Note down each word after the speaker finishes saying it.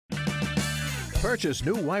Purchase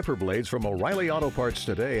new wiper blades from O'Reilly Auto Parts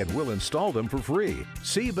today and we'll install them for free.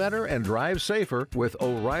 See better and drive safer with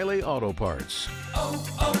O'Reilly Auto Parts.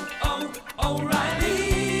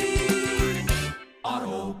 O'Reilly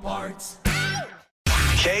Auto Parts.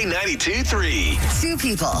 K92-3. Two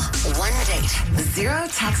people, one date, zero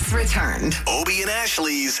texts returned. Obie and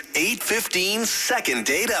Ashley's 8:15 second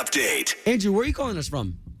date update. Andrew, where are you calling us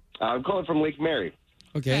from? I'm calling from Lake Mary.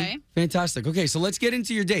 Okay. Fantastic. Okay, so let's get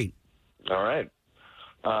into your date. All right.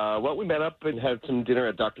 Well, we met up and had some dinner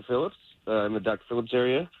at Dr. Phillips in the Dr. Phillips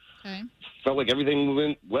area. Okay. Felt like everything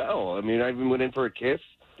went well. I mean, I even went in for a kiss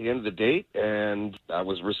at the end of the date, and I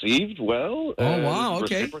was received well. Oh, wow,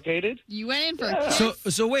 okay. Reciprocated. You went in for a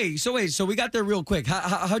kiss? So wait. So we got there real quick.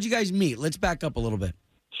 How'd you guys meet? Let's back up a little bit.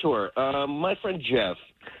 Sure. My friend Jeff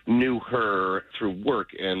knew her through work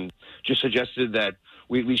and just suggested that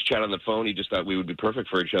we at least chat on the phone. He just thought we would be perfect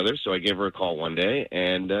for each other, so I gave her a call one day,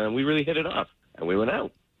 and we really hit it off, and we went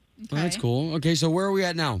out. Oh, that's cool. Okay, so where are we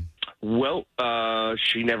at now? Well,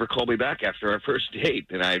 she never called me back after our first date,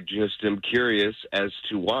 and I just am curious as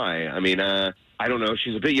to why. I mean, I don't know.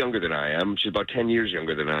 She's a bit younger than I am. She's about 10 years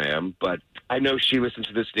younger than I am, but I know she listens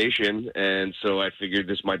to this station, and so I figured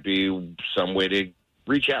this might be some way to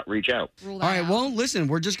reach out. All right, well, listen,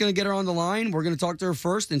 we're just going to get her on the line. We're going to talk to her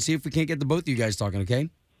first and see if we can't get the both of you guys talking, okay?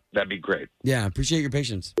 That'd be great. Yeah, appreciate your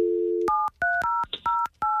patience.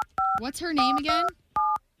 What's her name again?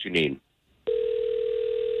 Janine.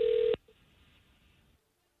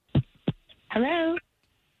 Hello,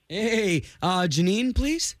 Hey, Janine,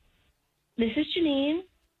 please? this is Janine.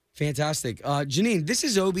 Fantastic. Janine, this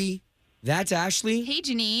is Obie. That's Ashley. Hey,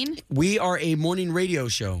 Janine. We are a morning radio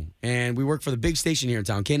show, and we work for the big station here in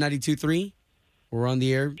town, K92.3. We're on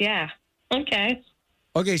the air. Yeah. Okay.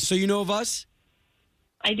 Okay, so you know of us?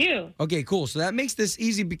 I do. Okay, cool. So that makes this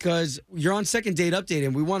easy because you're on second date update,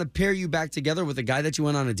 and we want to pair you back together with a guy that you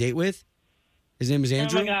went on a date with. His name is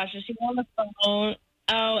Andrew. Oh my gosh, is he on the phone?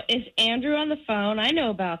 Oh, is Andrew on the phone? I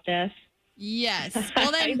know about this. Yes.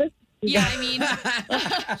 Well, then, yeah, I mean,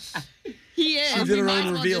 he is. She did We her might own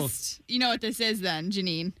as well reveal. you know what this is then,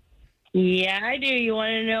 Janine. Yeah, I do. You want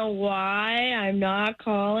to know why I'm not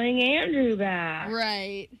calling Andrew back?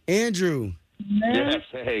 Right. Andrew, Yes,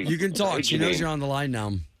 hey. you can talk. Hey, She knows Janine. you're on the line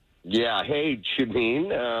now. Yeah, hey,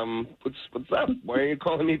 Janine. What's up? Why are you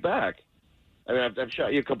calling me back? I mean, I've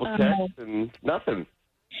shot you a couple texts and nothing.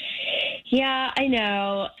 Yeah, I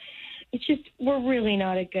know. It's just, we're really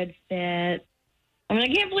not a good fit. I mean, I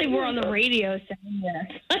can't believe we're on the radio saying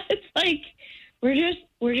this. It's like, we're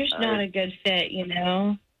just not a good fit, you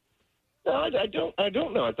know? No, I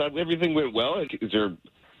don't know. I thought everything went well. Is there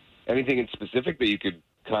anything in specific that you could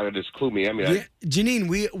kind of just clue me? I mean, Yeah, Janine,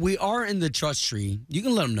 we are in the trust tree. You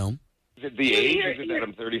can let him know. is it the age? Is it that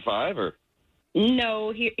I'm 35 or?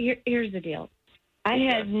 No, here's the deal. I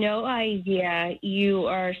had no idea you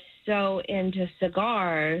are so into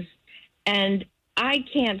cigars, and I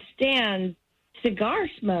can't stand cigar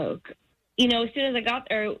smoke. You know, as soon as I got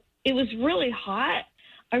there, it was really hot.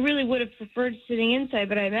 I really would have preferred sitting inside,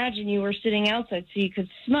 but I imagine you were sitting outside so you could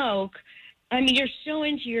smoke. I mean, you're so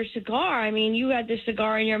into your cigar. I mean, you had the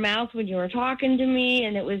cigar in your mouth when you were talking to me,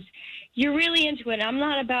 and you're really into it. I'm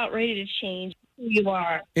not about ready to change who you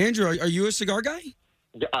are. Andrew, are you a cigar guy?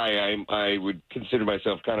 I would consider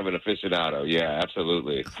myself kind of an aficionado. Yeah,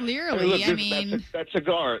 absolutely. Clearly, look, I mean, that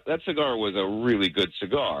cigar was a really good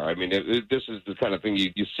cigar. I mean, this is the kind of thing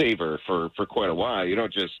you savor for quite a while. You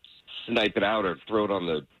don't just snipe it out or throw it on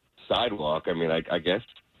the sidewalk. I mean, I guess.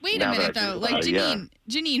 wait a minute, though. Like,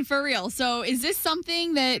 Janine, for real. So is this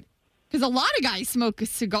something that, because a lot of guys smoke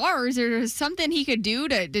cigars, or something he could do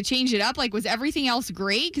to change it up? Like, was everything else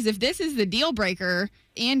great? Because if this is the deal breaker,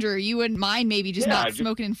 Andrew, you wouldn't mind maybe just not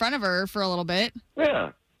smoking in front of her for a little bit?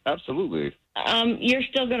 Yeah, absolutely. You're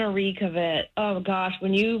still going to reek of it. Oh, gosh.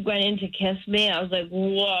 When you went in to kiss me, I was like,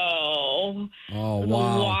 whoa. Oh, The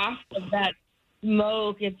wow. waft of that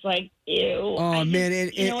smoke, it's like, ew. Oh, man.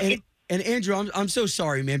 It's And Andrew, I'm so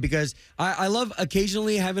sorry, man, because I love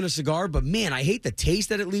occasionally having a cigar, but, man, I hate the taste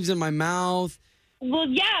that it leaves in my mouth. Well,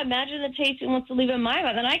 yeah, imagine the taste it wants to leave in my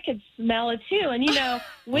mouth, and I could smell it too. And, you know,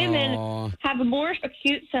 women have a more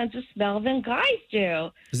acute sense of smell than guys do.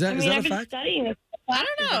 Is that I've a been fact? studying this. I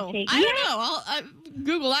don't know. I don't know. I'll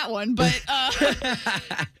Google that one. But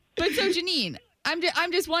but so, Janine,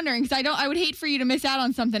 I'm just wondering, because I would hate for you to miss out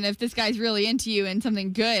on something if this guy's really into you and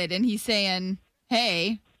something good, and he's saying,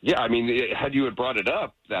 hey. Yeah, I mean, had you had brought it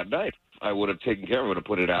up that night, I would have taken care of it, would have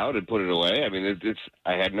put it out and put it away. I mean,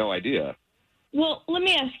 I had no idea. Well, let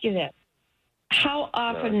me ask you this. How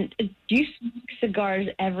often do you smoke cigars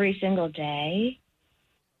every single day?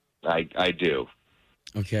 I do.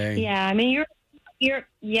 Okay. Yeah, I mean,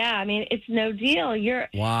 I mean, it's no deal. You're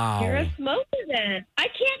a smoker then. I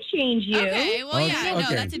can't change you. Okay, well, yeah, Okay.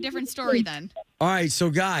 no, that's a different story then. All right, so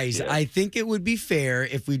guys, I think it would be fair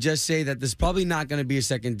if we just say that there's probably not going to be a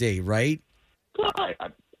second date, right? Well, I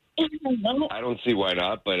don't see why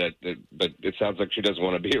not, but it sounds like she doesn't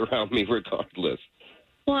want to be around me regardless.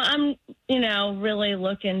 well, I'm, really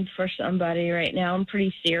looking for somebody right now. I'm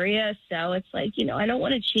pretty serious, so it's like, I don't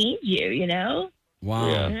want to change you, Wow.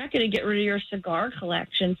 Yeah. You're not going to get rid of your cigar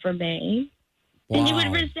collection for me. Wow. And you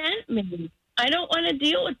would resent me. I don't want to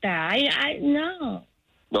deal with that. No.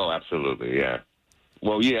 No, absolutely, yeah.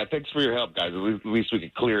 Well, yeah, thanks for your help, guys. At least we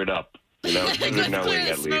could clear it up. Let's clear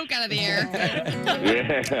the at smoke least. out of the air.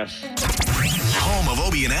 Yeah. Home of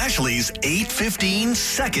Obie and Ashley's 8:15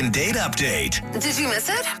 second date update. Did you miss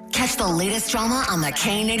it? Catch the latest drama on the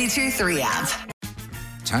K82-3 app.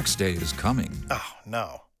 Tax day is coming. Oh,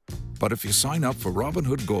 no. But if you sign up for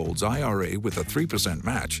Robinhood Gold's IRA with a 3%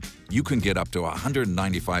 match, you can get up to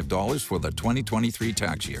 $195 for the 2023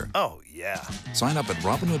 tax year. Oh, yeah. Sign up at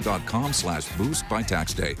Robinhood.com/boost by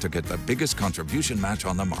tax day to get the biggest contribution match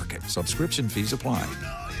on the market. Subscription fees apply.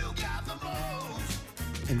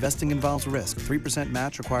 Investing involves risk. 3%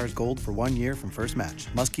 match requires gold for 1 year from first match.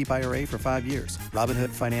 Must keep IRA for 5 years. Robinhood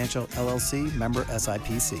Financial, LLC, member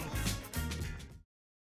SIPC.